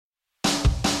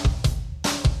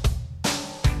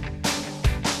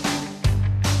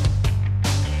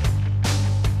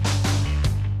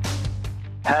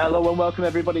Hello and welcome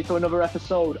everybody to another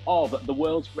episode of the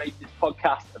world's greatest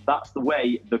podcast. That's the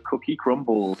way the cookie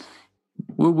crumbles.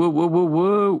 Woo, woo, woo, woo,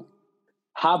 woo.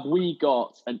 Have we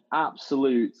got an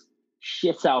absolute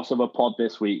shithouse of a pod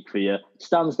this week for you?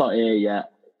 Stan's not here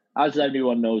yet. As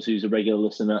everyone knows who's a regular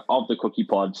listener of the Cookie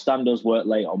Pod, Stan does work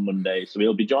late on Monday, so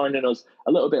he'll be joining us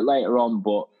a little bit later on.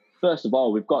 But first of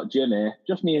all, we've got Jim here.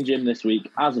 Just me and Jim this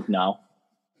week, as of now.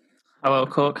 Hello,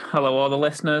 Cook. Hello, all the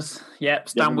listeners. Yep,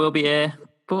 Stan will be here.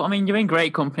 But, I mean, you're in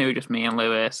great company with just me and Lou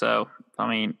here, so, I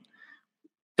mean,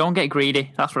 don't get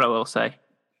greedy. That's what I will say.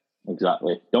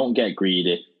 Exactly. Don't get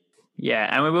greedy. Yeah,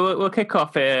 and we'll kick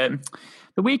off. The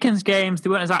weekend's games, they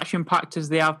weren't as action-packed as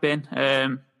they have been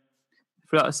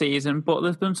throughout the season, but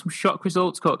there's been some shock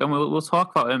results, Cook, and we'll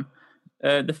talk about them.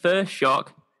 The first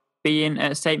shock being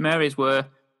at St Mary's, where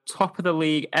top of the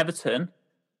league Everton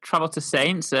travelled to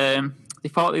Saints. They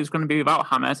thought it was going to be without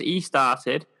James. He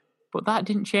started, but that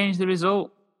didn't change the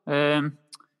result.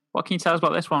 What can you tell us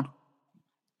about this one?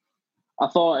 I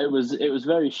thought it was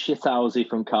very shithousey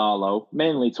from Carlo,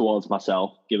 mainly towards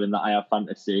myself, given that I have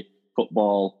fantasy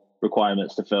football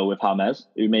requirements to fill with James,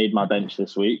 who made my bench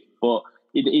this week. But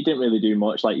he didn't really do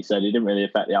much, like you said. He didn't really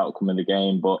affect the outcome of the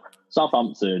game. But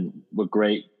Southampton were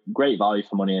great value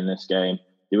for money in this game.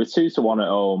 They were 2-1 at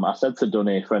home. I said to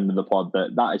Dunny, friend of the pod,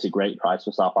 that is a great price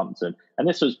for Southampton. And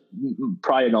this was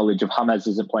prior knowledge of James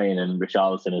isn't playing and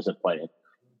Richarlison isn't playing.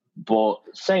 But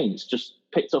Saints just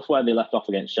picked up where they left off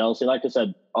against Chelsea. Like I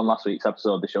said on last week's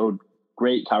episode, they showed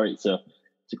great character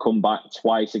to come back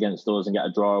twice against us and get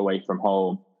a draw away from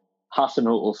home.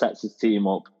 Hasenhüttl sets his team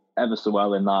up ever so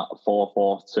well in that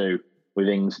 4-4-2 with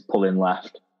Ings pulling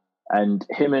left. And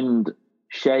him and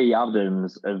Che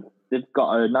Adams, they've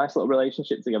got a nice little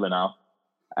relationship together now.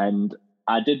 And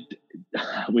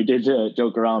we did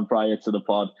joke around prior to the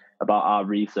pod about our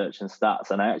research and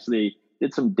stats. And I actually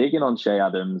did some digging on Che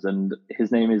Adams, and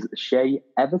his name is Che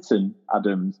Everton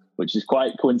Adams, which is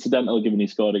quite coincidental given he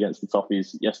scored against the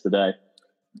Toffees yesterday.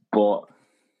 But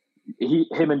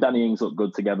him and Danny Ings look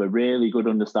good together, really good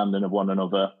understanding of one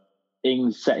another.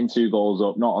 Ings setting 2 goals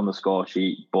up, not on the score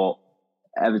sheet, but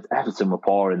Everton were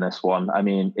poor in this one. I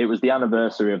mean, it was the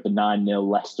anniversary of the 9-0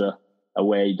 Leicester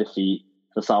away defeat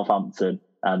for Southampton,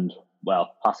 and,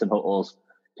 well, Hasenhüttl's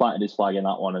planted his flag in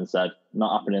that one and said,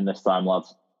 not happening this time,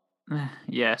 lads.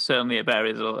 Yeah, certainly a better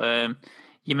result.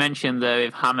 You mentioned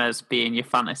with James being your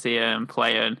fantasy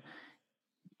player and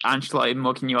Ancelotti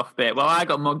mugging you off a bit. Well, I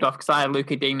got mugged off because I had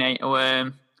Luca Digne.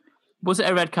 Was it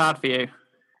a red card for you?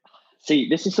 See,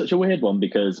 this is such a weird one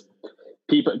because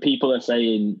people are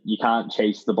saying you can't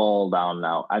chase the ball down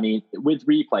now. I mean, with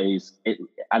replays,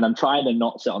 and I'm trying to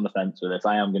not sit on the fence with this.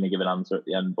 I am going to give an answer at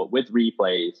the end, but with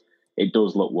replays, it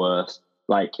does look worse.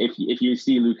 Like if you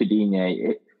see Luca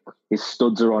Digne, his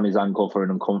studs are on his ankle for an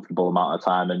uncomfortable amount of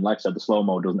time, and like I said, the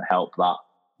slow-mo doesn't help that.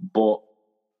 But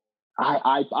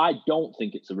I don't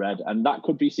think it's a red, and that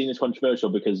could be seen as controversial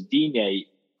because Digne,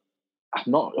 I'm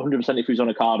not 100% if he's on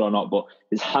a card or not, but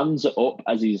his hands are up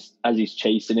as he's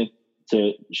chasing him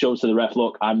to show to the ref,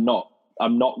 look, I'm not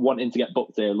wanting to get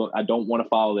booked here. Look, I don't want to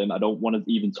foul him. I don't want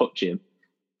to even touch him.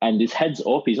 And his head's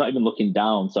up. He's not even looking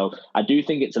down. So I do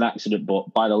think it's an accident,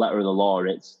 but by the letter of the law,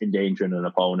 it's endangering an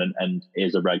opponent and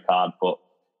is a red card. But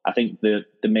I think there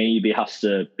maybe has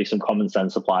to be some common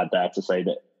sense applied there to say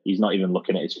that he's not even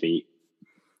looking at his feet.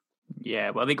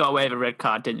 Yeah, well, they got away with a red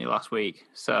card, didn't they, last week?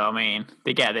 So, I mean,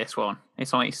 they get this one.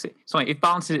 It's only it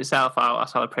balances itself out.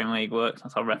 That's how the Premier League works.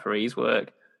 That's how referees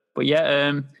work. But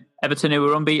yeah, Everton, who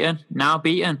were unbeaten, now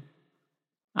beaten.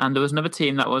 And there was another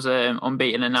team that was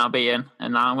unbeaten and now beaten.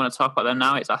 And now I'm going to talk about them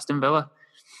now. It's Aston Villa,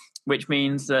 which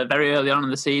means very early on in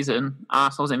the season,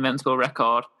 Arsenal's invincible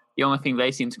record, the only thing they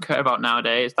seem to care about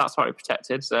nowadays, that's already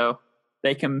protected. So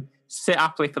they can sit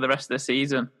happily for the rest of the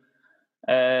season.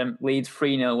 Leeds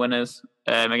 3-0 winners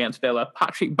against Villa.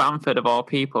 Patrick Bamford, of all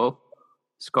people,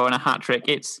 scoring a hat-trick.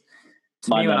 It's,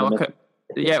 to me, when I look at...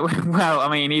 Yeah, well,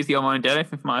 I mean, he's the only one who did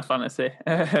anything for my fantasy.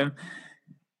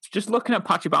 Just looking at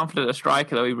Patrick Bamford as a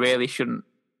striker, though,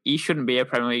 he shouldn't be a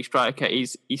Premier League striker.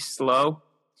 He's slow.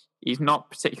 He's not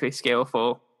particularly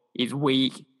skillful. He's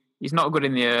weak. He's not good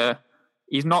in the air.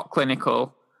 He's not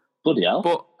clinical. Bloody hell.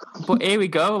 But here we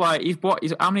go. Like he's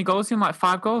how many goals in? Like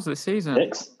 5 goals this season.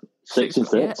 6 and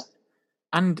 6. Yeah.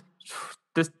 And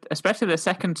especially the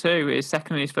second 2, his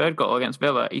second and his third goal against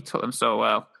Villa, he took them so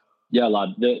well. Yeah,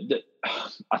 lad.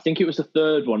 I think it was the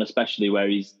third one, especially where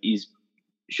he's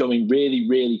showing really,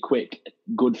 really quick,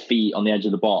 good feet on the edge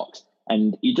of the box,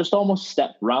 and he just almost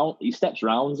steps round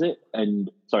it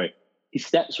and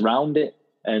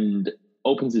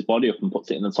opens his body up and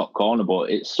puts it in the top corner. But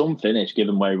it's some finish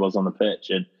given where he was on the pitch,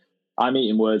 and I'm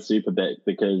eating words super big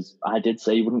because I did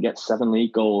say he wouldn't get 7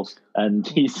 league goals, and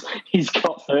he's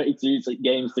got 32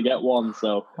 games to get one.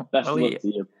 So best of luck to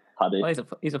you, Paddy. Well,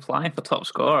 he's applying for top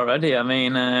score already. I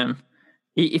mean,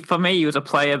 for me, he was a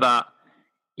player that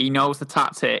he knows the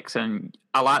tactics, and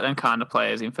I like them kind of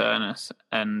players, in fairness.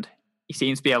 And he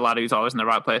seems to be a lad who's always in the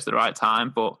right place at the right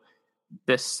time. But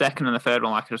the second and the third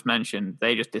one, like I just mentioned,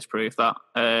 they just disprove that.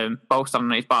 Both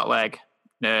standing on his back leg,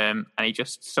 and he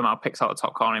just somehow picks out the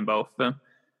top corner in both of them.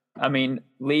 I mean,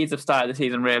 Leeds have started the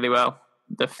season really well.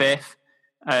 The fifth,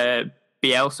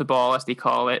 Bielsa ball, as they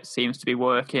call it, seems to be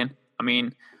working. I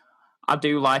mean, I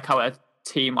do like how a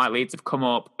team like Leeds have come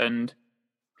up and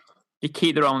they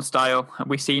keep their own style.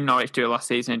 We seen Norwich do it last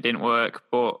season, it didn't work,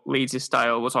 but Leeds'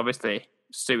 style was obviously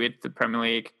suited to the Premier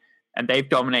League, and they've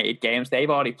dominated games. They've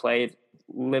already played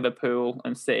Liverpool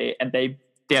and City, and they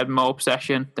had more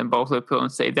possession than both Liverpool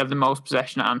and City. They have the most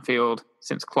possession at Anfield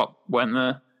since Klopp went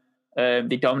there.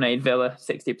 They dominated Villa,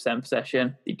 60%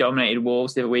 possession. They dominated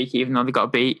Wolves the other week, even though they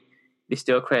got beat. They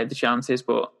still created the chances,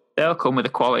 but they'll come with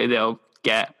the quality they'll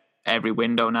get every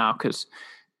window now, because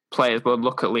players will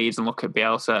look at Leeds and look at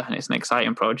Bielsa, and it's an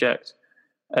exciting project.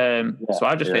 So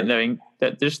I just think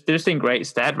they're just in great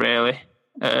stead, really.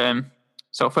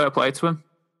 So fair play to them.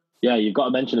 Yeah, you've got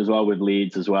to mention as well with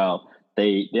Leeds as well.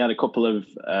 They had a couple of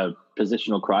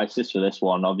positional crisis for this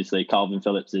one. Obviously, Calvin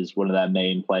Phillips is one of their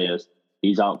main players.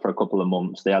 He's out for a couple of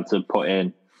months. They had to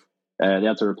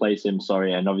replace him,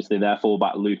 and obviously their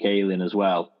fullback Luke Ayling as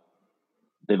well.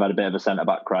 They've had a bit of a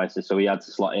centre-back crisis, so he had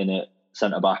to slot in at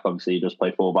centre-back. Obviously, he does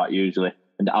play full-back usually.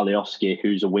 And Alioski,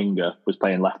 who's a winger, was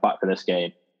playing left-back for this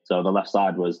game. So the left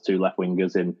side was 2 left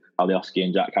wingers in Alioski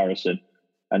and Jack Harrison.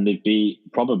 And they beat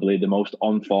probably the most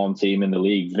on-form team in the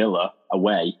league, Villa,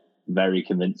 away, very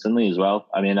convincingly as well.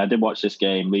 I mean, I did watch this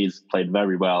game. Leeds played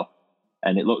very well.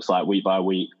 And it looks like week by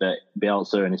week that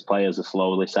Bielsa and his players are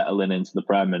slowly settling into the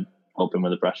Prem and coping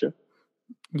with the pressure.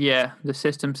 Yeah, the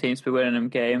system seems to be winning them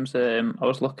games. I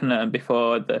was looking at them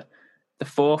before, the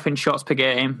 4th in shots per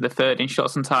game, the 3rd in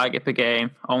shots on target per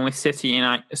game. Only City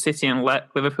and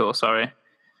Liverpool, sorry.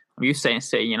 I'm used to saying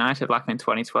City United like in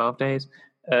 2012 days.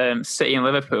 City and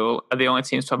Liverpool are the only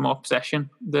teams to have more possession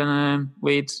than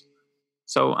Leeds.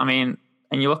 So, I mean,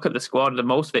 and you look at the squad, the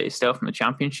most of it is still from the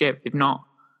Championship. They've not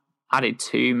added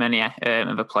too many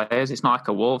other players. It's not like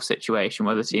a Wolves situation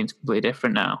where the team's completely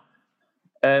different now.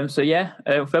 Fair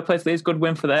play to Leeds, good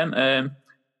win for them.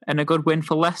 And a good win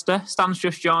for Leicester. Stan's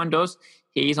just joined us.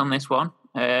 He's on this one.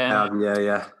 I'm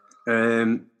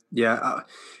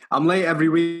late every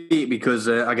week because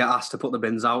I get asked to put the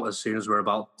bins out as soon as we're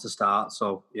about to start.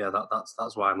 So yeah,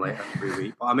 that's why I'm late every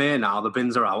week. But I'm here now. The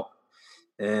bins are out.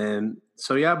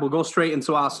 We'll go straight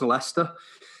into Arsenal-Leicester.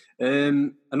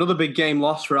 Another big game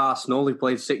loss for Arsenal. They've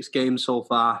played 6 games so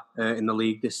far in the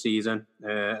league this season,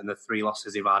 and the 3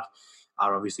 losses they've had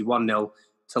are obviously 1-0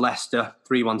 to Leicester,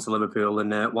 3-1 to Liverpool,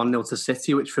 and 1-0 to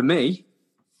City, which for me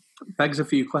begs a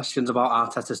few questions about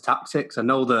Arteta's tactics. I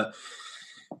know that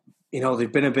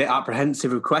they've been a bit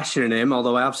apprehensive of questioning him,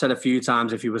 although I have said a few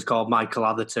times if he was called Michael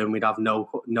Atherton, we'd have no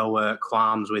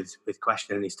qualms with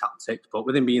questioning his tactics. But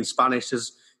with him being Spanish,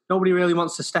 nobody really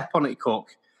wants to step on it,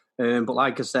 Cook. But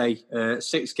like I say,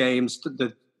 6 games,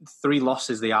 the 3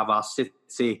 losses they have are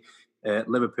City,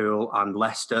 Liverpool and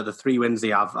Leicester. The 3 wins they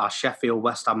have are Sheffield,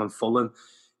 West Ham and Fulham.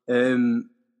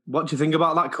 What do you think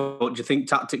about that, Coach? Do you think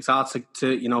tactics are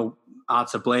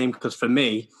to blame? Because for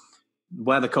me,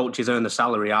 where the coaches earn the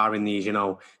salary are in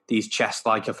these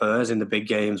chess-like affairs in the big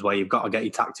games where you've got to get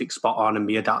your tactics spot on and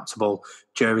be adaptable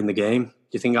during the game. Do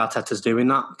you think Arteta's doing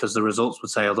that? Because the results would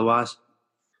say otherwise.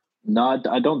 No,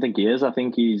 I don't think he is. I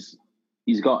think he's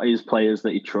got his players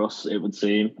that he trusts, it would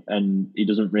seem, and he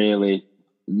doesn't really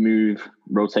move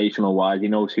rotational wise. He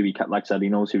knows who he can, like I said, he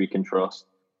knows who he can trust.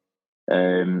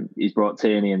 He's brought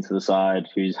Tierney into the side,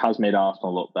 who has made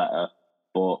Arsenal look better.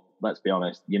 But let's be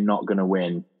honest, you're not going to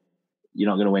win. You're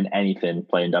not going to win anything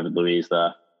playing David Luiz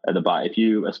there at the back. If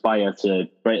you aspire to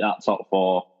break that top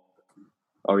 4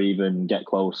 or even get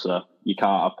closer, you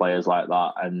can't have players like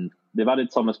that. And they've added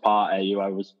Thomas Partey, who I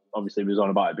was on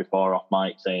about it before off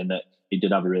mic, saying that he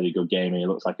did have a really good game and he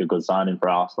looks like a good signing for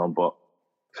Arsenal. But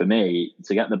for me,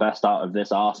 to get the best out of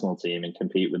this Arsenal team and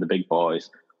compete with the big boys,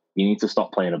 you need to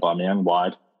stop playing Aubameyang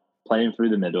wide, playing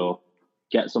through the middle,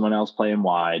 get someone else playing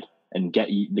wide, and get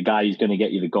the guy who's going to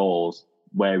get you the goals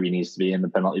where he needs to be in the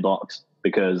penalty box.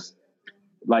 Because,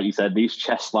 like you said, these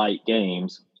chess-like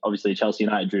games, obviously Chelsea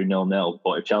United drew 0-0,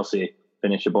 but if Chelsea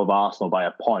finish above Arsenal by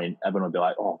a point, everyone will be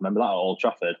like, oh, remember that at Old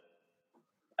Trafford?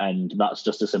 And that's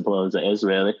just as simple as it is,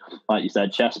 really. Like you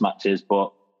said, chess matches,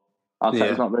 but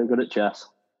Arteta's not very good at chess.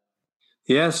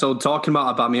 Yeah, so talking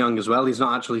about Aubameyang as well, he's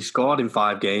not actually scored in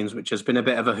 5 games, which has been a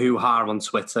bit of a hoo-ha on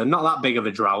Twitter. Not that big of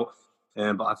a drought,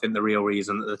 but I think the real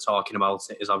reason that they're talking about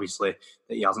it is obviously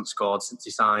that he hasn't scored since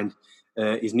he signed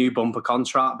his new bumper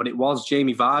contract. But it was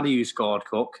Jamie Vardy who scored,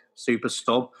 Cook, super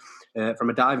stub, from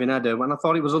a diving header, when I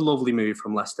thought it was a lovely move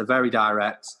from Leicester. Very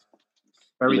direct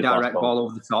ball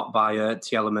over the top by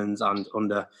Tielemans and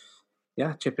Under.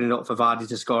 Yeah, chipping it up for Vardy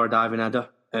to score a diving header.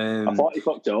 I thought he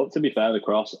fucked it up, to be fair, the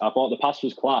cross. I thought the pass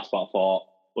was class, but I thought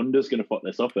Under's going to fuck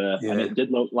this up here. Yeah. And it did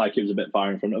look like it was a bit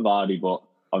far in front of Vardy, but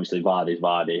obviously Vardy's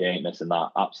Vardy. He ain't missing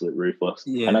that. Absolute ruthless.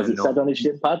 Yeah, and as it said on his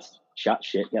shin pads, chat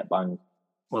shit, get banged.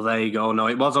 Well, there you go. No,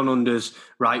 it was on Under's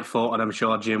right foot, and I'm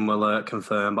sure Jim will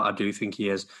confirm, but I do think he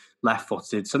is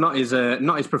left-footed. So not his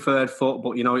preferred foot,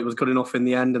 but, it was good enough in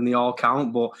the end and they all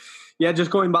count. But, yeah,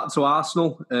 just going back to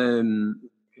Arsenal,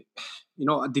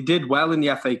 they did well in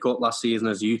the FA Cup last season,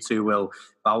 as you two will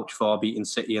vouch for, beating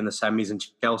City in the semis and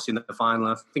Chelsea in the final.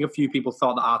 I think a few people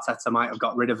thought that Arteta might have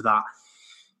got rid of that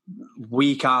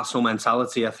weak Arsenal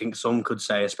mentality, I think some could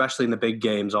say, especially in the big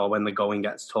games or when the going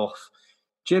gets tough.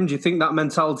 Jim, do you think that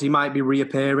mentality might be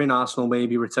reappearing? Arsenal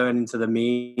maybe returning to the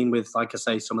mean with, like I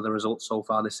say, some of the results so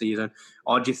far this season?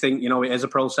 Or do you think, it is a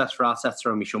process for Arteta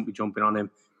and we shouldn't be jumping on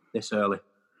him this early?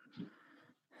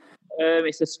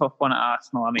 It's a tough one at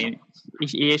Arsenal. I mean,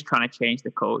 he is trying to change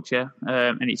the culture,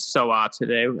 and it's so hard to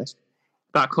do.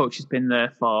 That coach has been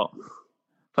there for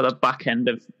the back end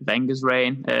of Wenger's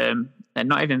reign, and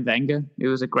not even Wenger, who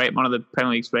was one of the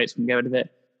Premier League's greats, can get rid of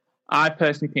it. I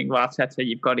personally think with Arteta,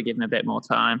 you've got to give him a bit more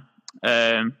time.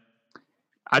 I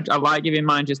like giving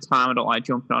managers time. I don't like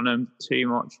jumping on him too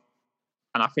much.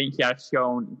 And I think he has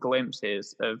shown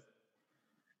glimpses of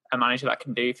a manager that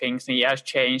can do things, and he has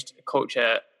changed the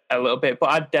culture a little bit.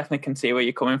 But I definitely can see where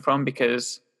you're coming from,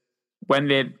 because when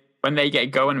they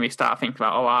get going, we start thinking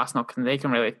about, Arsenal, they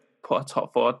can really put a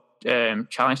top 4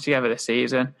 challenge together this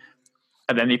season.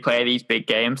 And then they play these big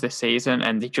games this season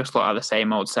and they just look like the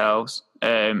same old selves.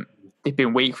 They've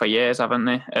been weak for years, haven't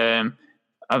they?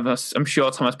 I'm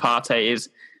sure Thomas Partey is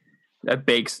the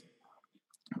big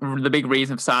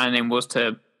reason for signing him was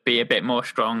to be a bit more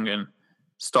strong and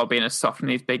stop being as soft in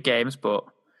these big games. But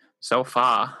so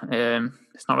far,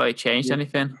 it's not really changed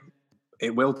anything.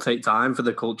 It will take time for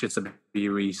the culture to be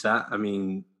reset. I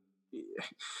mean,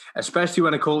 especially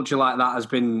when a culture like that has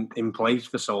been in place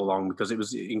for so long, because it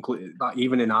was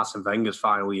even in Arsene Wenger's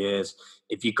final years,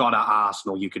 if you got at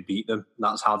Arsenal, you could beat them.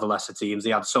 That's how the lesser teams,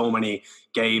 they had so many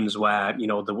games where,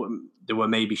 there were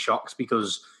maybe shocks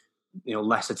because,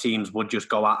 lesser teams would just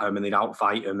go at them and they'd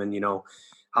outfight them. And,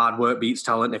 hard work beats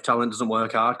talent. If talent doesn't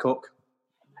work hard, Cook.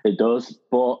 It does.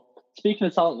 But speaking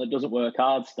of talent that doesn't work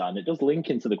hard, Stan, it does link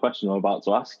into the question I'm about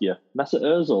to ask you. Mesut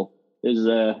Ozil has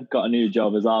got a new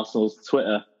job as Arsenal's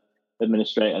Twitter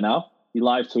administrator now. He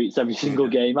live tweets every single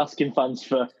game, asking fans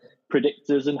for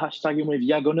predictors and hashtagging with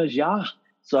Yagunas Ya.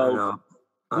 So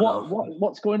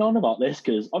what's going on about this?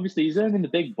 Because obviously he's earning the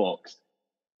big bucks,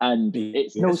 and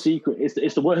it's no secret.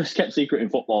 It's the worst kept secret in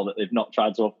football that they've not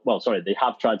tried to. They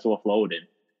have tried to offload him,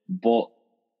 but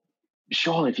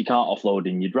surely if you can't offload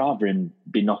him, you'd rather him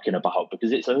be knocking about,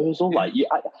 because it's Ozil.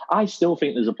 I still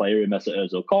think there's a player in Mesut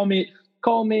Ozil.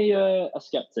 Call me a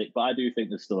skeptic, but I do think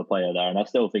there's still a player there, and I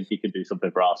still think he could do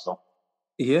something for Arsenal.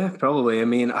 Yeah, probably. I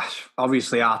mean,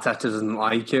 obviously Arteta doesn't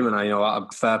like him, and I know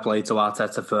fair play to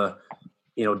Arteta for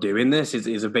doing this.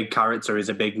 He's a big character, he's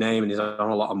a big name, and he's on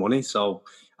a lot of money. So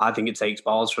I think it takes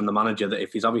balls from the manager that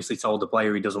if he's obviously told the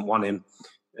player he doesn't want him,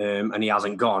 and he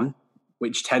hasn't gone,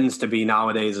 which tends to be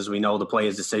nowadays, as we know, the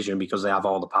player's decision because they have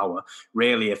all the power.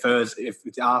 Really, if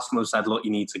Arsenal said, "Look,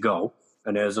 you need to go,"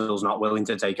 and Ozil's not willing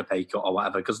to take a pay cut or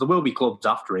whatever, because there will be clubs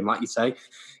after him, like you say.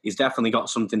 He's definitely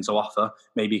got something to offer.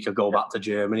 Maybe he could go back to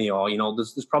Germany, or,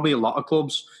 there's probably a lot of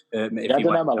clubs. If he had an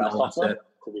MLS offer,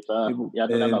 to be fair. He had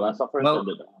an MLS offer.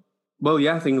 Well,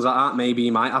 yeah, things like that. Maybe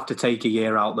he might have to take a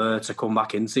year out there to come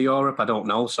back into Europe. I don't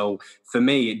know. So for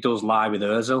me, it does lie with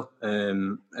Ozil.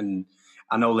 And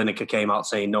I know Lineker came out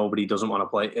saying nobody doesn't want to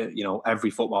play,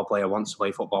 every football player wants to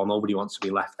play football. Nobody wants to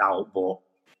be left out, but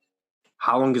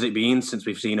how long has it been since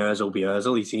we've seen Ozil be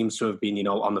Ozil? He seems to have been,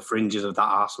 on the fringes of that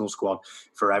Arsenal squad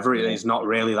forever. It's not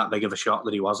really that big of a shot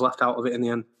that he was left out of it in the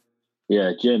end.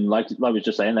 Yeah, Jim, like I was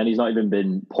just saying, then he's not even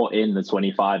been put in the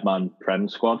 25-man Prem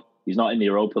squad. He's not in the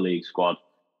Europa League squad.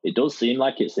 It does seem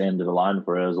like it's the end of the line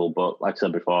for Ozil, but like I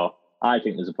said before, I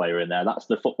think there's a player in there. That's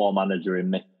the football manager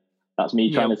in me. That's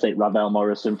me trying to take Ravel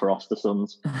Morrison for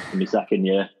Ostersons in my second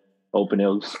year, hoping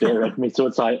he'll spearhead me to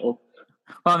a title.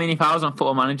 Well, I mean, if I was on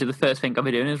Football Manager, the first thing I'd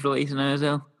be doing is releasing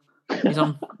Ozil. He's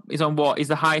on what? He's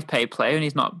the highest paid player, and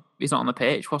he's not on the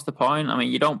pitch. What's the point? I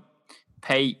mean, you don't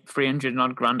pay 300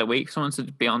 odd grand a week for someone to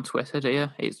be on Twitter, do you?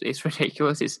 It's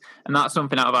ridiculous. And that's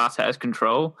something out of Arteta's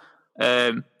control.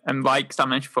 And like Sam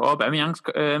mentioned before,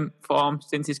 Aubameyang's form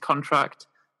since his contract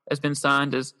has been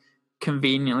signed has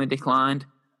conveniently declined.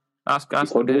 That's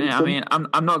good, isn't it? I mean,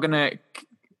 I'm not going to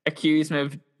accuse him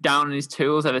of downing his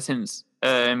tools ever since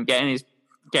getting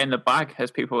the bag,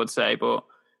 as people would say. But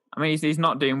I mean, he's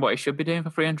not doing what he should be doing for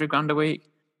 300 grand a week.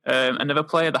 Another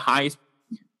player, the highest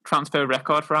transfer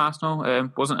record for Arsenal,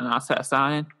 wasn't an Arteta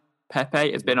signing.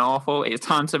 Pepe has been awful. It's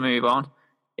time to move on.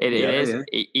 It is.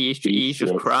 Yeah. He's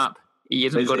just crap. He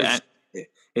isn't good at it.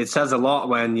 It says a lot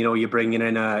when, you're bringing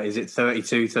in is it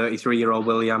 32, 33-year-old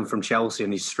Willian from Chelsea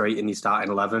and he's straight in his starting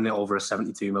 11 over a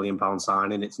 £72 million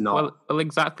signing. It's not. Well,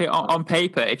 exactly. On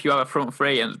paper, if you have a front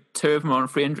three and two of them are on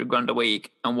 300 grand a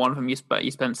week and one of them you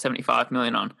spent 75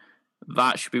 million on,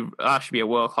 that should be a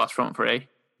world-class front three.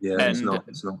 Yeah, and it's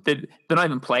not. They're not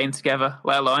even playing together,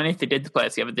 let alone if they did play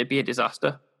together, they'd be a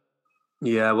disaster.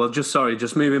 Yeah, well, just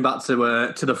moving back to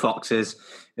the Foxes.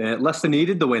 Leicester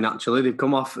needed the win, actually. They've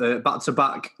come off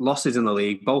back-to-back losses in the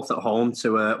league, both at home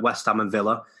to West Ham and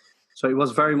Villa. So it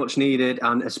was very much needed,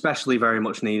 and especially very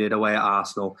much needed away at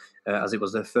Arsenal, as it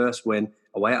was their first win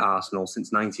away at Arsenal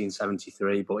since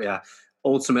 1973. But yeah,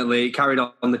 ultimately it carried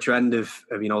on the trend of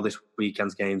this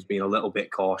weekend's games being a little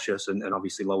bit cautious and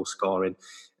obviously low scoring.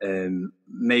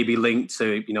 Maybe linked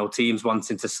to teams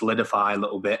wanting to solidify a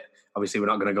little bit. Obviously, we're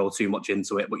not going to go too much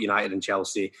into it, but United and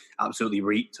Chelsea absolutely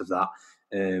reeked of that.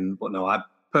 But no, I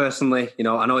personally,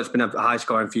 I know it's been a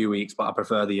high-scoring few weeks, but I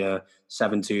prefer the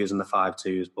 7-2s and the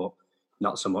 5-2s, but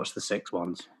not so much the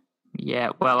 6-1s.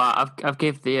 Yeah, well, I've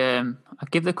give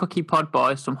the Cookie Pod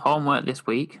boys some homework this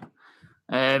week.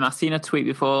 I've seen a tweet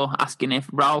before asking if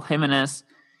Raul Jimenez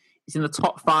is in the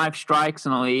top 5 strikers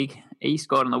in the league. He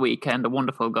scored on the weekend a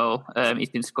wonderful goal. He's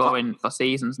been scoring for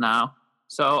seasons now.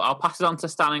 So I'll pass it on to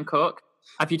Stan and Cook.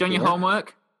 Have you done your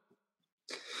homework?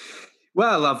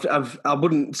 Well, I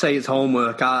wouldn't say it's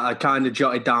homework. I kind of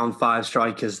jotted down 5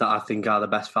 strikers that I think are the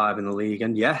best 5 in the league.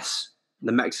 And yes,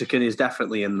 the Mexican is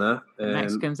definitely in there.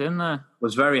 Mexican's in there.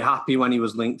 Was very happy when he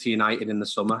was linked to United in the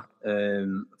summer.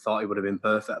 Thought he would have been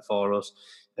perfect for us.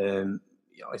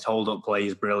 His hold-up play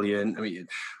is brilliant. I mean,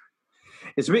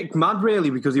 it's a bit mad,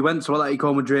 really, because he went to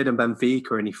Atletico Madrid and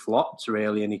Benfica and he flopped,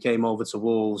 really, and he came over to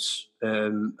Wolves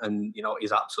and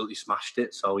he's absolutely smashed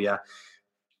it. So, yeah,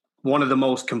 one of the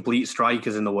most complete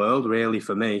strikers in the world, really,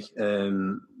 for me.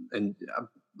 And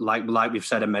like we've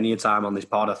said many a time on this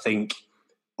pod, I think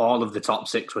all of the top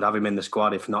 6 would have him in the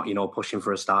squad, if not, pushing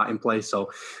for a starting place.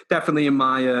 So, definitely in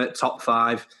my top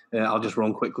 5. I'll just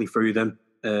run quickly through them.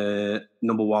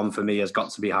 Number 1 for me has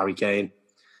got to be Harry Kane.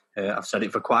 I've said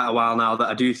it for quite a while now that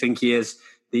I do think he is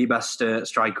the best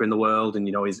striker in the world, and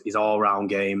his all-round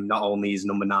game, not only his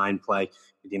number 9 play,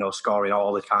 scoring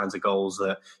all the kinds of goals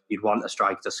that you'd want a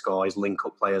striker to score. His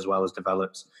link-up play as well has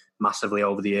developed massively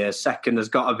over the years. Second has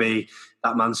got to be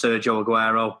that man Sergio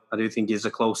Aguero. I do think he's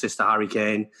the closest to Harry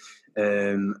Kane,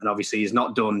 and obviously he's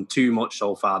not done too much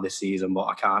so far this season, but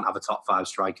I can't have a top 5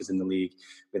 strikers in the league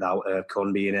without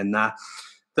Kun being in there.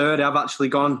 Third, I've actually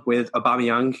gone with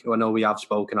Aubameyang, who I know we have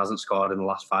spoken hasn't scored in the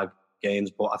last 5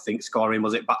 games, but I think scoring,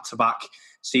 was it back-to-back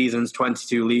seasons,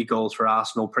 22 league goals for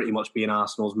Arsenal, pretty much being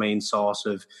Arsenal's main source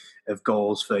of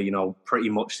goals for, pretty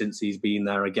much since he's been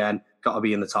there again. Got to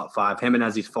be in the top 5.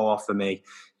 Jimenez is 4th for me.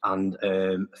 And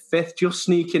 5th, just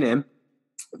sneaking in,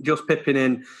 just pipping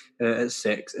in at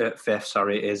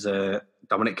 5th, is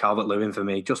Dominic Calvert-Lewin for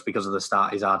me, just because of the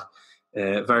start he's had.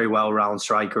 Very well-round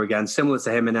striker again, similar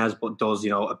to Jimenez, but does,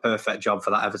 a perfect job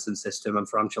for that Everton system and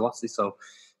for Ancelotti. So,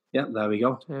 yeah, there we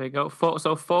go. There we go.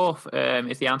 So 4th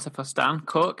is the answer for Stan.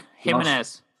 Cook,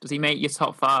 Jimenez, does he make your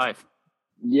top 5?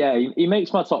 Yeah, he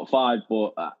makes my top 5,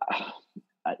 but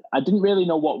I didn't really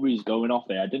know what he was going off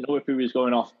here. I didn't know if he was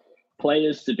going off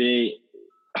players to be...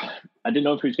 I didn't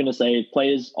know if he was going to say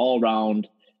players all round,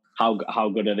 how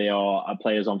good are they, or are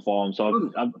players on form.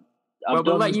 So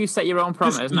we'll let you set your own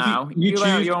parameters now. You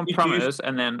lay out your own parameters,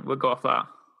 and then we'll go off that.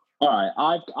 All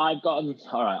right, I've gotten.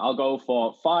 All right, I'll go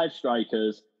for 5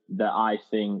 strikers that I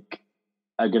think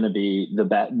are going to be the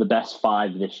best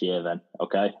 5 this year. Then,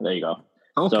 okay, there you go.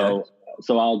 Okay.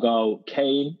 So I'll go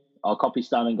Kane. I'll copy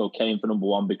Stan and go Kane for number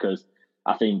 1 because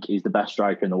I think he's the best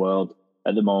striker in the world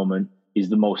at the moment. He's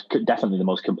definitely the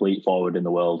most complete forward in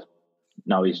the world.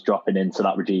 Now he's dropping into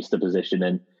that Regista position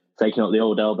and taking up the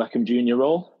Odell Beckham Jr.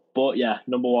 role. But yeah,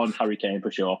 number 1, Harry Kane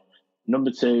for sure.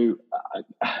 Number 2,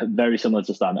 very similar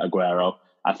to Stan, Aguero.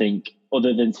 I think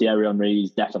other than Thierry Henry,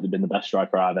 he's definitely been the best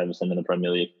striker I've ever seen in the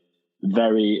Premier League.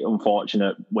 Very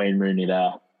unfortunate Wayne Rooney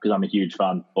there because I'm a huge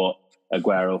fan, but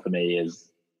Aguero for me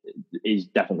is he's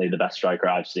definitely the best striker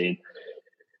I've seen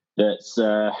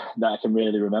that I can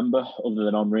really remember, other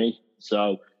than Henry.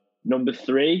 So number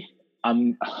 3,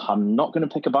 I'm not going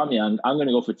to pick Aubameyang. I'm going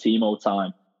to go for Timo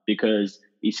time, because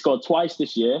he scored twice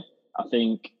this year. I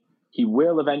think he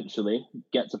will eventually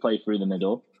get to play through the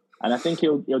middle, and I think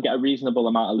he'll get a reasonable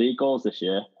amount of league goals this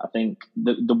year. I think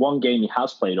the one game he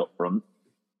has played up front,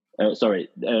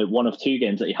 one of 2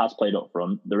 games that he has played up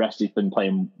front, the rest he's been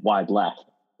playing wide left,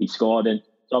 he scored in.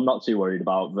 So I'm not too worried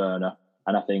about Werner,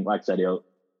 and I think, like I said, he'll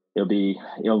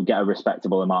get a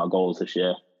respectable amount of goals this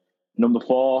year. Number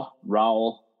 4,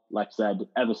 Raul, like I said,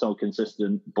 ever so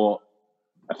consistent, but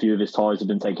a few of his toys have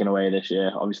been taken away this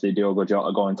year. Obviously, Diogo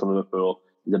Jota going to Liverpool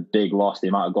is a big loss. The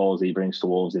amount of goals he brings to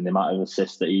Wolves and the amount of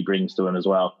assists that he brings to him as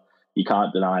well. You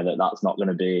can't deny that that's not going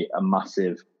to be a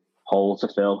massive hole to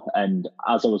fill. And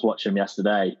as I was watching him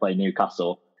yesterday play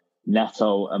Newcastle,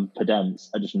 Neto and Podence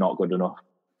are just not good enough.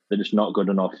 They're just not good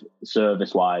enough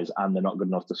service-wise, and they're not good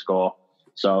enough to score.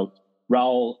 So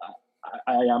Raul,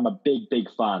 I am a big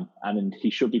fan, and he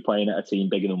should be playing at a team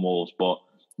bigger than Wolves, but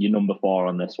you're number 4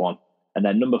 on this one. And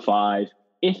then number 5,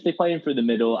 if they play him through the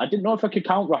middle, I didn't know if I could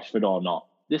count Rashford or not.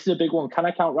 This is a big one. Can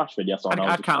I count Rashford? Yes or no?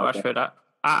 I'd count Rashford.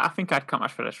 I think I'd count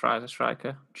Rashford as a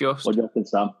striker. Just. What do you reckon,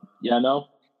 Sam? Yeah, no?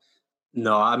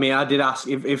 No, I mean, I did ask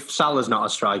if Salah's not a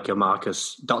striker,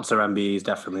 Marcus, Dr. MB is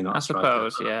definitely not a striker. I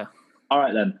suppose, yeah. All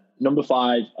right, then. Number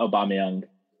 5, Aubameyang.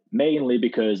 Mainly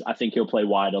because I think he'll play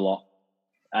wide a lot.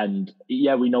 And,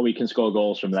 yeah, we know he can score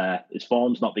goals from there. His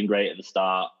form's not been great at the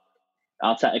start.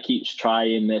 Arteta keeps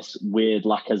trying this weird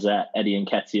Lacazette, Eddie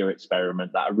Nketiah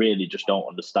experiment that I really just don't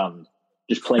understand.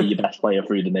 Just play your best player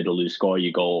through the middle who score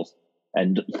your goals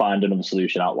and find another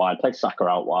solution out wide. Play Saka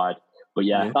out wide. But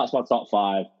yeah, that's my top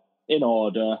 5. In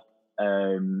order,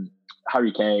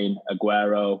 Harry Kane,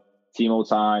 Aguero, Timo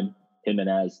Time,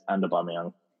 Jimenez and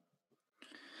Aubameyang.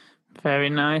 Very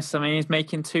nice. I mean, he's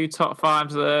making 2 top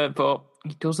 5s there, but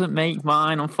he doesn't make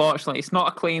mine, unfortunately. It's not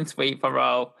a clean sweep for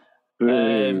Raul.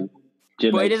 But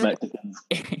it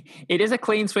is a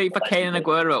clean sweep for Kane and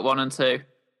Aguero at 1 and 2.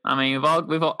 I mean,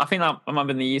 I think that might have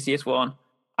been the easiest one.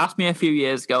 Asked me a few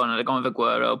years ago, and I'd have gone with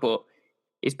Aguero, but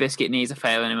his biscuit knees are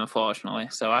failing him, unfortunately.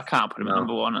 So I can't put him at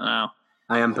number 1 now.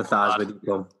 I empathise with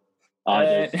you,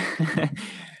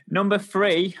 Number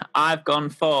 3, I've gone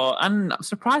for, and I'm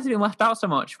surprised he didn't left out so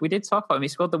much. We did talk about him. He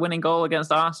scored the winning goal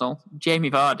against Arsenal. Jamie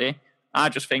Vardy. I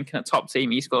just think in a top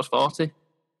team, he scores 40.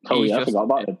 Oh, yeah, I forgot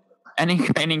about him.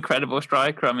 An incredible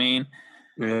striker. I mean,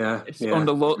 it's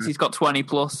underlooked. He's got 20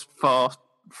 plus for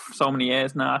so many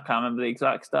years now. I can't remember the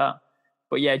exact stat.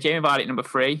 But yeah, Jamie Vardy at number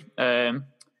 3.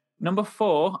 Number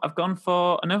 4, I've gone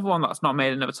for another one that's not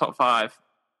made another top 5.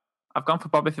 I've gone for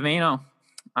Bobby Firmino.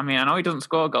 I mean, I know he doesn't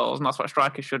score goals, and that's what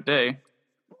strikers should do.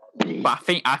 But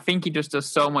I think he just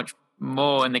does so much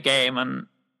more in the game, and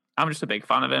I'm just a big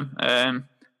fan of him. I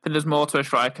think there's more to a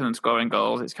striker than scoring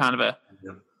goals. It's kind of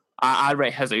I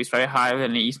rate Jesus very highly,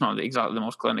 and he's not exactly the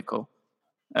most clinical.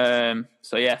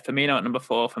 So yeah, Firmino at number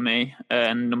 4 for me,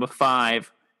 and number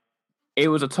 5. It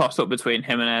was a toss up between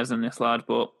Jimenez and this lad,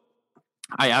 but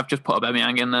I have just put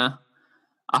Aubameyang in there.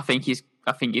 I think he's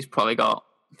probably got.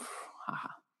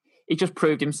 He just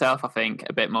proved himself, I think,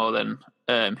 a bit more than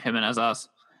Jimenez has,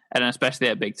 and especially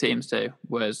at big teams too.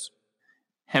 Whereas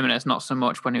Jimenez not so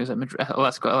much when he was at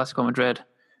Atletico Madrid.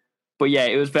 But yeah,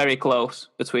 it was very close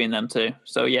between them two.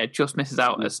 So yeah, just misses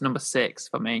out as number 6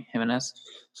 for me, Jimenez.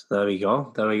 So there we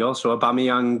go. So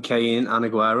Aubameyang, Kane and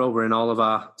Aguero were in all of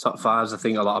our top 5s. I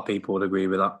think a lot of people would agree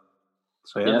with that.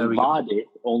 So yeah, Vardy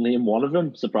only in one of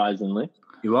them, surprisingly.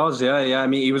 He was, yeah. I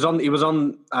mean, he was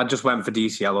on. I just went for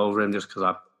DCL over him just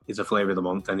because he's a flavour of the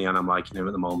month, and I'm liking him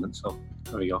at the moment. So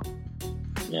there we go.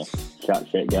 Yeah, chat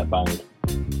shit, get banged.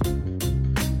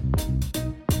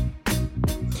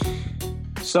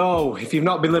 So, if you've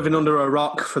not been living under a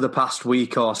rock for the past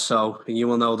week or so, you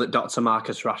will know that Dr.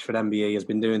 Marcus Rashford MBE has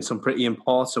been doing some pretty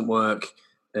important work,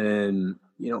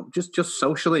 just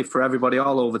socially for everybody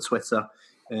all over Twitter,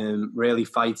 really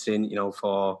fighting,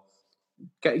 for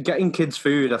getting kids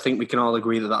food. I think we can all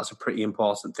agree that that's a pretty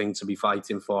important thing to be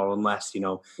fighting for, unless, you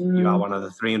are one of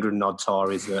the 300 and odd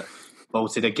Tories that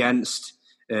voted against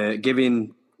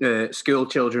giving school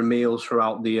children meals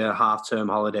throughout the half-term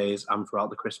holidays and throughout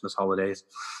the Christmas holidays.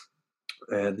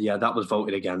 That was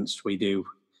voted against. We do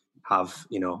have,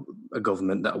 a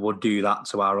government that would do that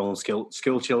to our own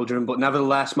school children. But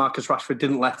nevertheless, Marcus Rashford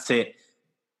didn't let it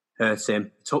hurt him.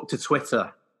 He took to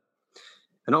Twitter.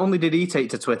 And not only did he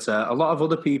take to Twitter, a lot of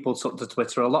other people took to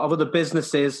Twitter, a lot of other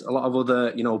businesses, a lot of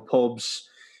other, pubs,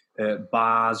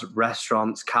 bars,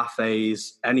 restaurants,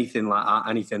 cafes, anything like that,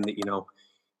 anything that,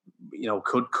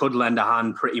 could lend a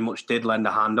hand, pretty much did lend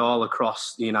a hand all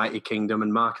across the United Kingdom,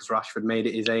 and Marcus Rashford made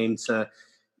it his aim to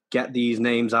get these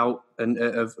names out and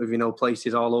of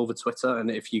places all over Twitter.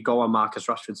 And if you go on Marcus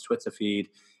Rashford's Twitter feed,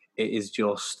 it is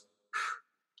just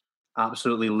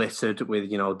absolutely littered with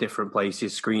different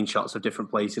places, screenshots of different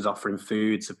places offering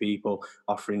food to people,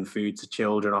 offering food to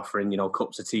children, offering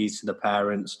cups of tea to the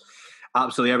parents.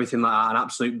 Absolutely everything like that. An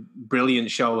absolute brilliant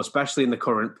show, especially in the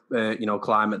current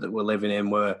climate that we're living in,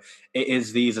 where it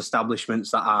is these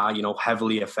establishments that are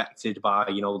heavily affected by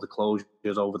the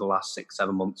closures over the last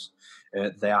 6-7 months.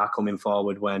 They are coming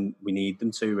forward when we need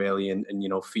them to, really, and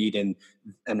feeding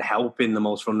and helping the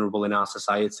most vulnerable in our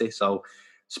society. So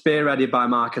spearheaded by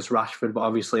Marcus Rashford, but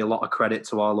obviously a lot of credit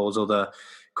to all those other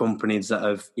companies that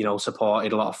have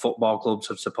supported. A lot of football clubs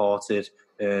have supported.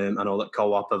 I know that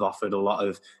Co-op have offered a lot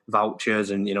of vouchers,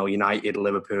 and United,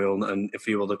 Liverpool, and a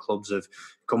few other clubs have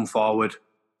come forward,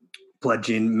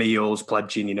 pledging meals,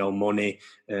 pledging money,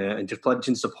 and just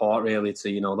pledging support really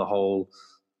to the whole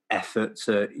effort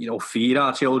to feed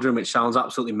our children. Which sounds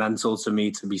absolutely mental to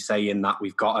me to be saying that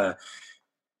we've got to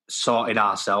sort it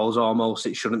ourselves. Almost,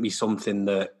 it shouldn't be something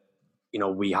that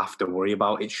we have to worry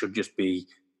about. It should just be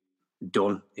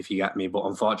done, if you get me. But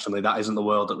unfortunately, that isn't the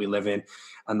world that we live in,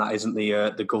 and that isn't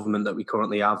the government that we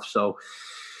currently have. So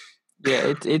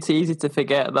yeah, it's easy to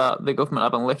forget that the government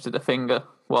haven't lifted a finger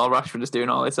while Rashford is doing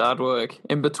all this hard work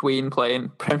in between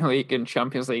playing Premier League and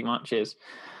Champions League matches.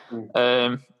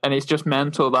 And it's just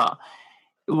mental that,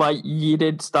 like you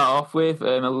did start off with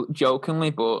jokingly,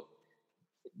 but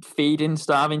feeding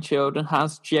starving children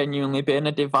has genuinely been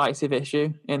a divisive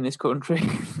issue in this country.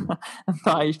 And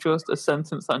that is just a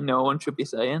sentence that no one should be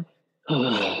saying.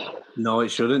 No, it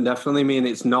shouldn't. Definitely. I mean,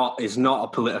 it's not a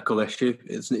political issue.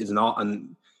 It's not.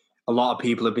 And a lot of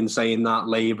people have been saying that.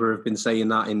 Labour have been saying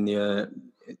that in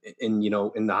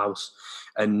the House.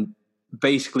 And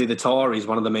basically the Tories,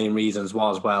 one of the main reasons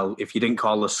was, well, if you didn't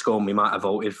call us scum, we might have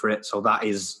voted for it. So that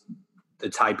is the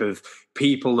type of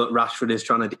people that Rashford is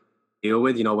trying to deal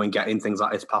with, when getting things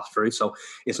like this passed through. So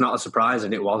it's not a surprise,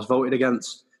 and it was voted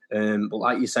against. But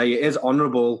like you say, it is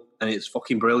honourable, and it's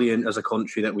fucking brilliant as a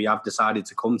country that we have decided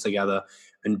to come together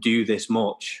and do this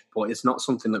much. But it's not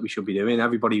something that we should be doing.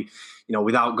 Everybody,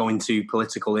 without going too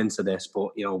political into this,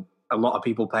 but, a lot of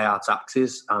people pay our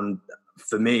taxes, and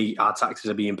for me, our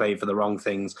taxes are being paid for the wrong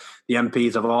things. The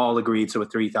MPs have all agreed to a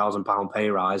 £3,000 pay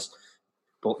rise,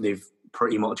 but they've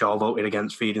pretty much all voted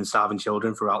against feeding starving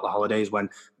children throughout the holidays when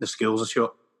the schools are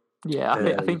shut. Yeah,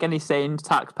 I think any sane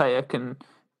taxpayer can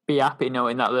be happy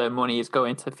knowing that their money is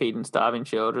going to feeding starving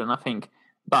children. I think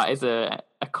that is a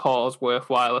cause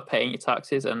worthwhile of paying your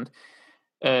taxes. And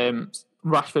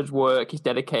Rashford's work, his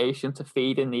dedication to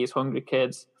feeding these hungry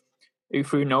kids who,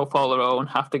 through no fault of their own,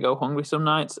 have to go hungry some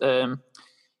nights.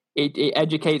 It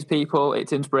educates people,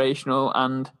 it's inspirational,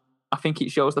 and I think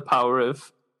it shows the power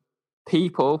of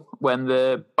people when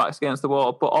the back's against the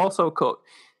wall, but also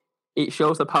it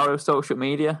shows the power of social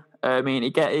media. I mean,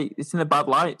 it's in a bad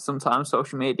light sometimes,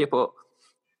 social media, but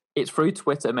it's through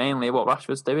Twitter mainly what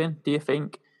Rashford's doing. Do you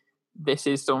think this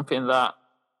is something that,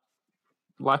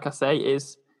 like I say,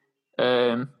 is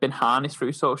been harnessed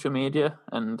through social media,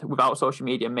 and without social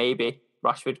media, maybe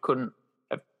Rashford couldn't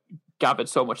have gathered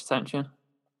so much attention?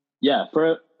 Yeah,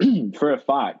 for a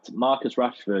fact, Marcus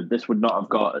Rashford, this would not have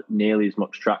got nearly as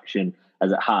much traction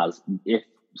as it has if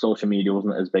social media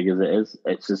wasn't as big as it is.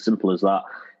 It's as simple as that.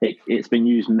 It's been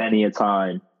used many a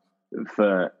time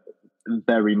for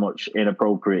very much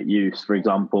inappropriate use. For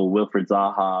example, Wilfried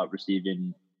Zaha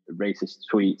receiving racist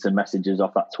tweets and messages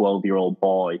off that 12-year-old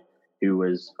boy who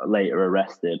was later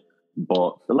arrested.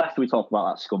 But the less we talk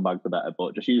about that scumbag, the better.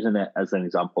 But just using it as an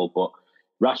example. But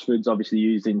Rashford's obviously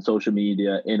using social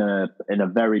media in a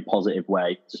very positive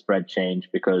way to spread change,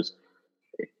 because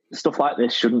stuff like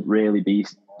this shouldn't really be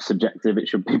subjective. It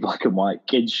should be black and white.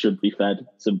 Kids should be fed.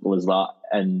 Simple as that.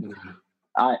 And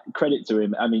I credit to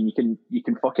him. I mean, you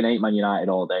can fucking hate Man United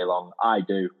all day long. I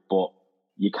do, but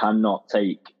you cannot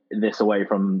take this away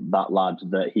from that lad,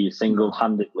 that he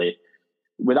single-handedly,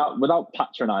 without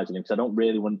patronising him, because I don't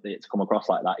really want it to come across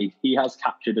like that. He has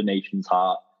captured a nation's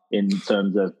heart in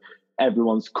terms of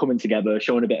everyone's coming together,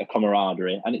 showing a bit of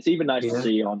camaraderie. And it's even nice to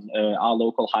see on our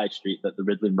local high street that the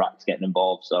Riddling Rat's getting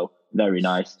involved. So very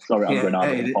nice. Sorry, I'm going out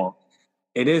of the point.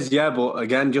 It is, yeah. But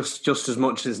again, just as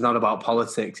much as it's not about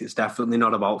politics, it's definitely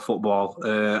not about football.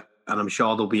 And I'm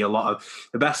sure there'll be a lot of...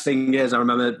 The best thing is, I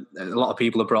remember a lot of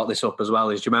people have brought this up as well,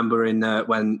 is, do you remember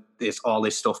when all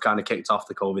this stuff kind of kicked off,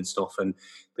 the COVID stuff, and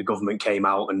the government came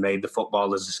out and made the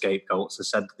footballers the scapegoats and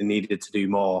said they needed to do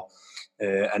more.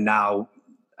 And now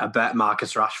I bet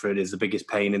Marcus Rashford is the biggest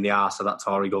pain in the arse of that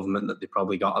Tory government that they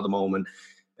probably got at the moment.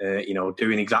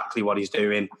 Doing exactly what he's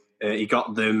doing. He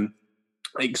got them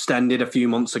extended a few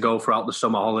months ago throughout the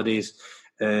summer holidays.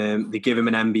 They give him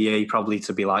an MBE probably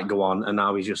to be like, go on, and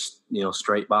now he's just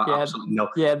straight back. Yeah, absolutely no.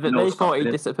 Yeah, no they thought he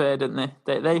disappeared, didn't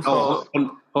they? They thought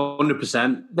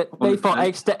 100%. They thought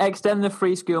extend the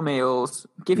free school meals,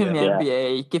 give him the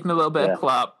MBA, give him a little bit of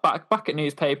clap, back at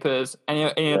newspapers,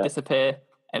 and he'll disappear.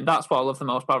 And that's what I love the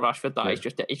most about Rashford.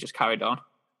 That he's just carried on.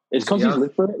 It's because he's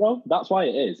lived through it, though. That's why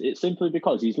it is. It's simply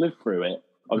because he's lived through it.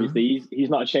 Obviously, he's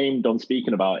not ashamed on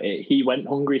speaking about it. He went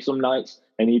hungry some nights,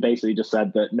 and he basically just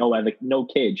said that no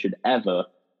kid should ever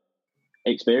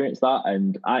experience that.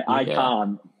 And I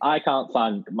can't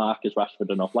thank Marcus Rashford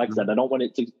enough. Like I said, I don't want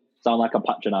it to sound like I'm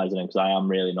patronising him, because I am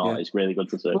really not. It's really good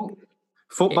to see.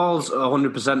 Football's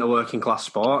 100% a working class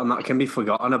sport, and that can be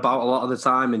forgotten about a lot of the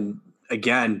time. And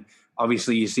again,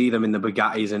 obviously, you see them in the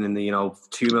Bugattis and in the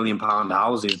 £2 million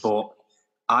houses, but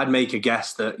I'd make a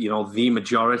guess that the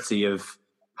majority of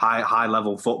high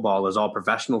level footballers or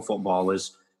professional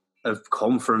footballers have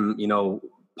come from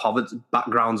poverty,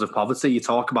 backgrounds of poverty. You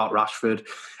talk about Rashford.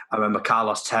 I remember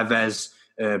Carlos Tevez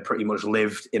pretty much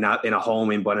lived in a home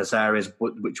in Buenos Aires,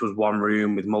 which was one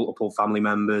room with multiple family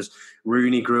members.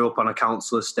 Rooney grew up on a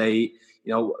council estate.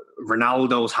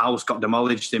 Ronaldo's house got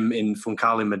demolished in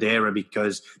Funchal in Madeira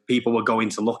because people were going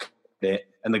to look at it,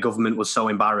 and the government was so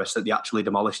embarrassed that they actually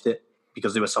demolished it,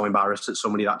 because they were so embarrassed that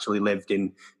somebody had actually lived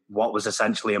in what was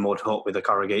essentially a mud hut with a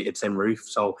corrugated tin roof.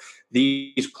 So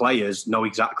these players know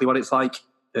exactly what it's like.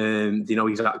 They know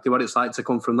exactly what it's like to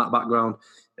come from that background.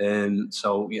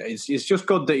 It's just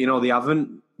good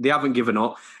that they haven't given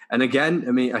up. And again,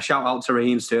 I mean, a shout out to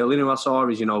Raheem Sterling, who I saw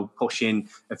is pushing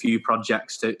a few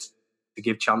projects to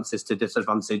give chances to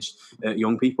disadvantaged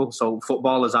young people. So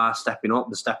footballers are stepping up.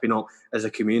 They're stepping up as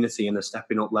a community, and they're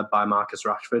stepping up led by Marcus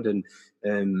Rashford.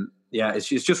 And it's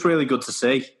just really good to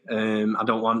see. I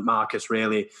don't want Marcus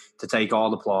really to take all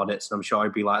the plaudits, and I'm sure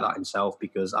he'd be like that himself,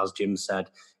 because as Jim said,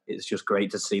 it's just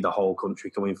great to see the whole country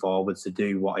coming forward to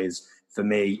do what is, for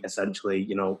me, essentially,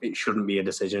 it shouldn't be a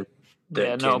decision.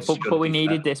 But we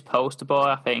needed this poster boy.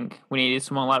 I think we needed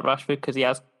someone like Rashford, because he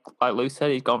has, like Lou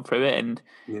said, he's gone through it, and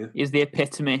is the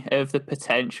epitome of the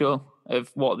potential of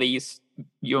what these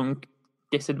young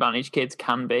disadvantaged kids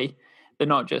can be. They're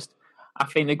not just. I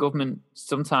think the government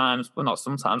sometimes, well, not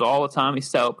sometimes, all the time, is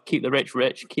set up keep the rich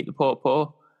rich, keep the poor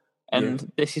poor,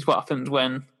 and this is what happens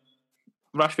when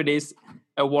Rashford is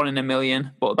a 1 in a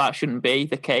million. But that shouldn't be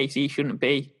the case. He shouldn't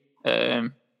be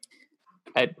a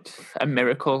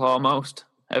miracle almost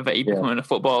of he becoming a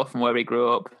footballer from where he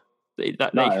grew up. They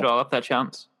should all have their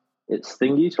chance. It's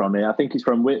Thingy's from here. I think he's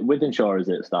from Wythenshawe, is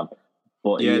it, Stan?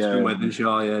 But it's from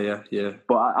Wythenshawe, yeah.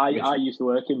 But I used to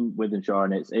work in Wythenshawe,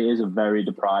 and it is a very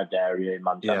deprived area in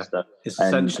Manchester. Yeah.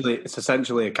 It's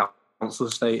essentially a council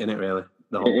estate, isn't it? Really,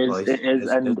 the whole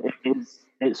place.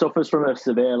 It suffers from a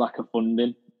severe lack of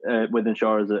funding.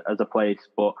 Wythenshawe as a place,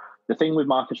 but the thing with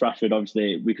Marcus Rashford,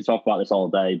 obviously, we could talk about this all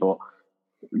day. But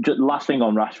just last thing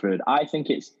on Rashford, I think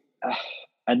it's,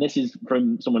 and this is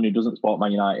from someone who doesn't support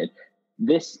Man United.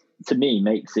 This, to me,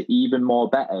 makes it even more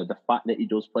better, the fact that he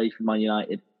does play for Man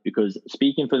United, because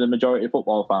speaking for the majority of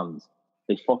football fans,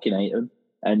 they fucking hate him.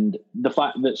 And the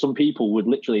fact that some people would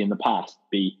literally in the past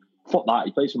be, fuck that,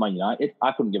 he plays for Man United,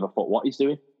 I couldn't give a fuck what he's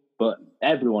doing. But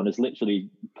everyone has literally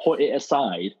put it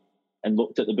aside and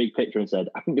looked at the big picture and said,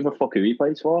 I can give a fuck who he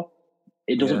plays for.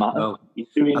 It doesn't matter. No. He's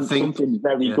doing something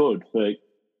very good for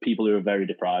people who are very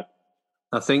deprived.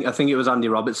 I think it was Andy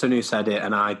Robertson who said it,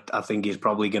 and I think he's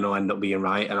probably going to end up being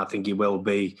right, and I think he will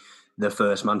be the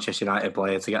first Manchester United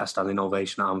player to get a standing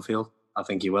ovation at Anfield. I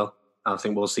think he will. I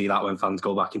think we'll see that when fans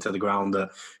go back into the ground,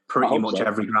 that pretty much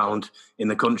every ground in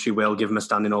the country will give him a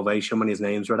standing ovation when his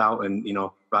name's read out, and,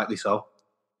 rightly so.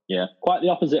 Yeah, quite the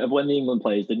opposite of when the England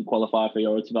players didn't qualify for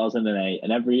Euro 2008,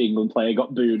 and every England player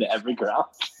got booed at every ground.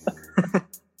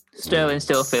 Sterling's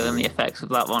still feeling the effects of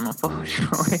that one,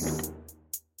 unfortunately.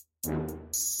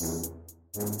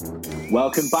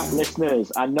 Welcome back,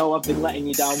 listeners. I know I've been letting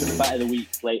you down with the bet of the week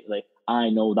lately. I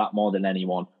know that more than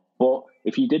anyone. But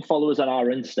if you did follow us on our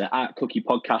Insta at Cookie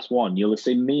Podcast 1, you'll have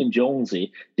seen me and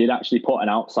Jonesy did actually put an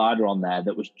outsider on there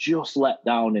that was just let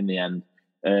down in the end,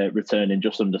 returning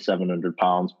just under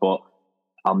 £700. But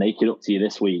I'll make it up to you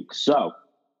this week. So,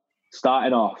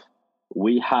 starting off,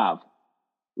 we have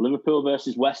Liverpool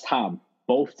versus West Ham.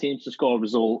 Both teams to score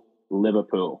result,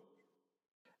 Liverpool.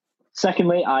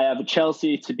 Secondly, I have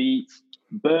Chelsea to beat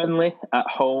Burnley at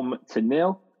home to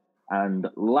 0. And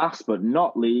last but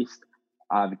not least,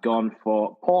 I've gone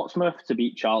for Portsmouth to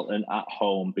beat Charlton at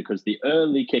home, because the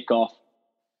early kickoff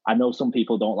I know some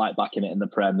people don't like backing it in the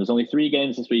Prem. There's only 3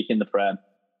 games this week in the Prem,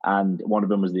 and one of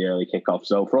them was the early kickoff.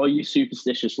 So for all you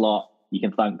superstitious lot, you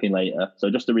can thank me later.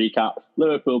 So just to recap,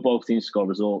 Liverpool, both teams score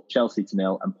result, Chelsea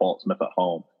 0 and Portsmouth at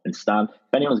home. And Stan,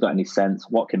 if anyone's got any sense,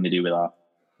 what can they do with that?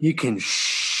 You can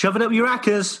shove it up your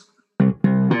rackers.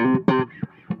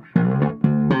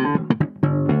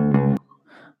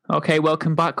 Okay,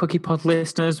 welcome back, Cookie Pod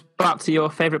listeners. Back to your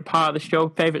favourite part of the show,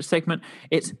 favourite segment.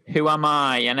 It's Who Am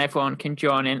I? And everyone can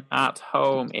join in at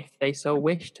home if they so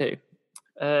wish to.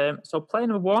 So play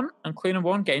number 1 and clue number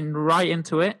 1, getting right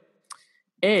into it,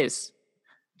 is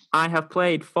I have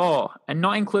played for, and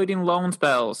not including loan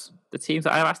spells, the teams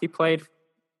that I've actually played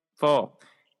for.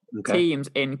 Okay. Teams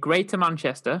in Greater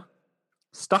Manchester,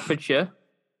 Staffordshire,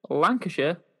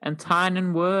 Lancashire, and Tyne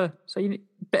and Wear. So a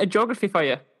bit of geography for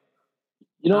you.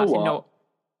 You know what?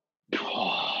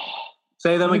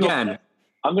 Say them again.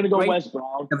 I'm going to go West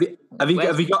Brown.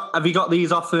 Have you got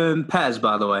these off Pez,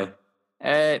 by the way?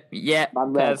 Yeah,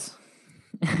 Man Pez.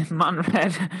 Man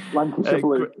Red. Lancashire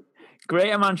Blue.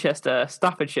 Greater Manchester,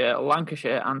 Staffordshire,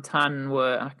 Lancashire, and Tyne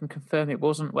Wear. I can confirm it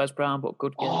wasn't Wes Brown, but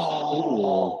good guess.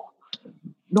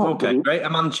 Okay,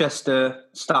 Greater Manchester,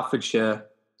 Staffordshire,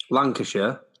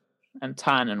 Lancashire, and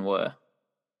Tyne and Wear.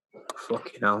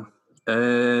 Fucking hell.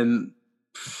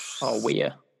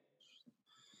 Weir.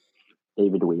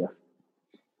 David Weir.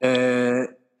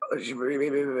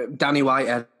 Danny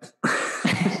Whitehead.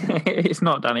 It's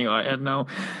not Danny Whitehead, no.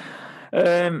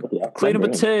 Clue number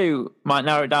 2 might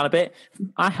narrow it down a bit.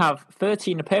 I have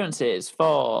 13 appearances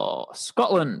for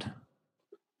Scotland.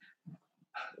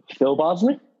 Phil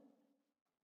Bardsley?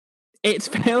 It's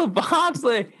Phil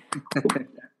Bardsley.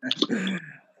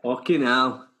 Fucking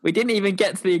hell. We didn't even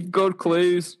get to the good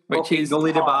clues, which is...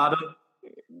 Gully de Bardo.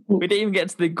 We didn't even get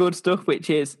to the good stuff, which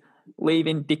is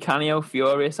leaving Di Canio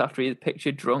furious after he's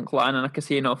pictured drunk lying on a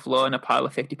casino floor in a pile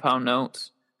of £50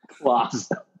 notes. Class.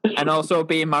 And also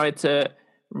being married to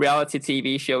reality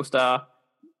TV show star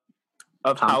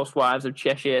of Housewives of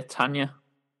Cheshire, Tanya.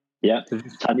 Yeah,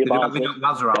 Tanya Bardsley.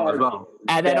 As well.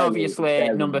 And then obviously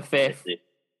number 5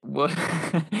 was,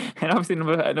 and obviously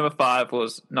number 5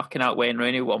 was knocking out Wayne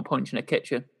Rooney 1 punch in a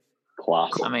kitchen.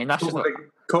 Class. I mean, that's just...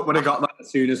 Cut would have got that as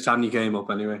soon as Tanya came up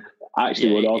anyway. I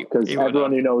actually would have, because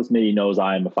everyone who knows me knows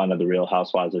I am a fan of the Real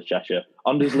Housewives of Cheshire.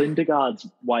 Anders Lindegaard's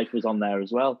wife was on there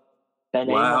as well.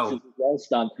 Wow. As well,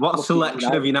 Stan. What a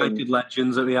selection of United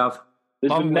legends that we have.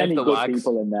 There's been many good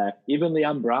people in there. Even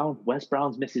Leanne Brown. Wes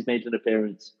Brown's missus made an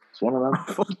appearance. It's one of them.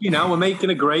 We're making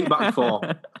a great back 4.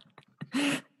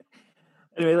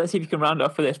 Anyway, let's see if you can round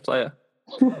off for this player.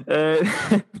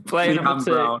 Player number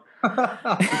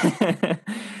 2.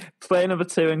 Player number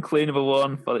 2 and clue number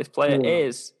 1 for this player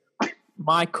is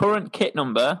my current kit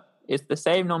number is the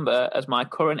same number as my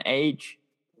current age.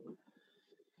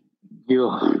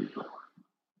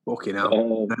 Fucking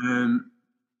hell.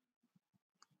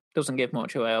 Doesn't give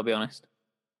much away, I'll be honest.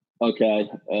 Okay.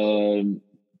 Liam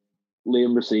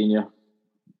Rosenior.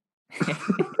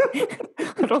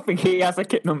 I don't think he has a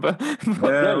kit number.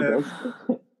 Yeah, he does.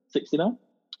 69?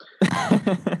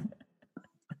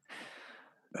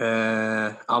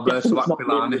 Alberto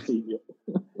Aquilani.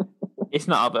 It's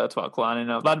not Alberto Aquilani,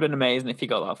 no. That'd been amazing if you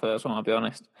got that first one, I'll be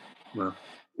honest. No.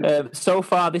 So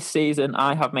far this season,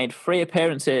 I have made 3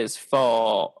 appearances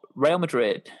for Real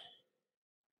Madrid.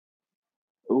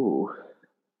 Ooh.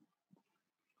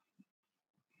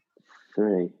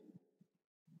 3.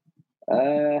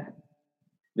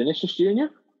 Vinicius Jr.?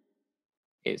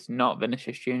 It's not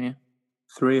Vinicius Jr.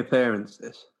 3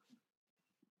 appearances.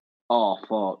 Oh,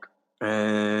 fuck.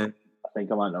 I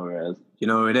think I might know where it is. You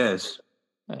know who it is?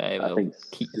 I think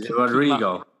is it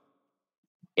Rodrigo?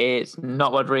 It's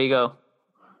not Rodrigo.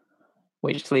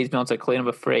 Which leads me on to clue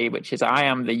number 3, which is I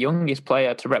am the youngest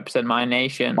player to represent my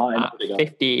nation at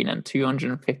 15 and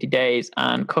 250 days.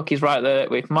 And Cookie's right there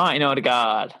with Martin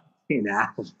Odegaard.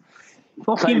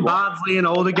 Fucking Bardsley and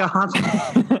Odegaard.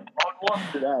 On one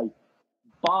today.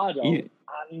 Bardo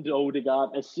and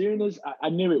Odegaard. As soon as I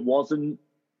knew it wasn't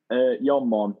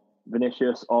Yonmon,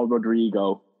 Vinicius or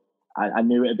Rodrigo, I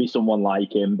knew it'd be someone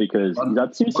like him because he's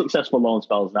had 2 successful loan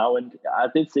spells now, and I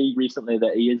did see recently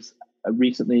that he is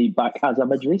recently back as a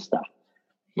Madrista.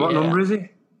 What number is he?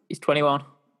 He's 21.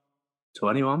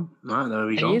 21? Right, there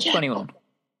we go. He is 21.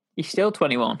 He's still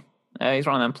 21. He's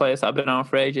one of them players that I've been on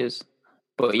for ages.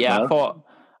 But yeah,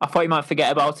 I thought you might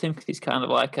forget about him because he's kind of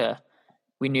like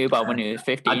we knew about when he was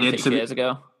 15, 6 years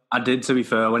ago. I did, to be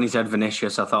fair. When he said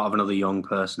Vinicius, I thought of another young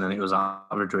person, and it was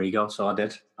Rodrigo, so I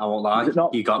did. I won't lie.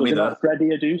 You got me there. Was it not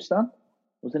Freddie Adu, Stan?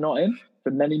 Was it not him?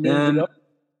 For many moons ago?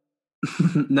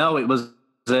 No, it was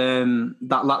that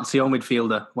Lazio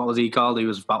midfielder. What was he called? He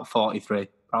was about 43.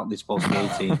 Apparently supposed to be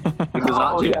 18. Who does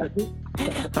that,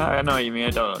 Jim? I know what you mean. I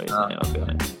don't know what you mean, I'll be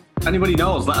honest. If anybody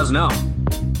knows, let us know.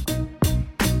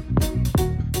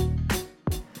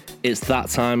 It's that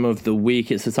time of the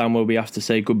week. It's the time where we have to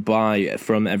say goodbye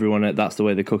from everyone at That's the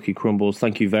Way the Cookie Crumbles.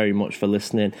 Thank you very much for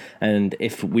listening. And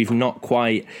if we've not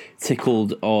quite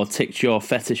tickled or ticked your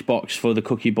fetish box for the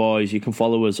Cookie Boys, you can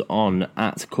follow us on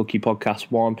at Cookie Podcast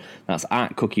 1. That's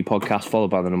at Cookie Podcast, followed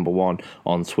by the number 1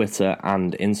 on Twitter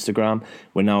and Instagram.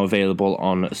 We're now available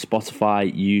on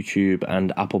Spotify, YouTube,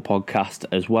 and Apple Podcast,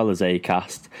 as well as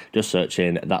Acast. Just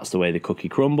searching That's the Way the Cookie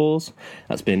Crumbles.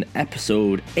 That's been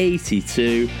episode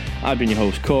 82. I've been your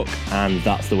host, Cook, and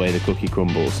that's the way the cookie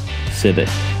crumbles. Sibby.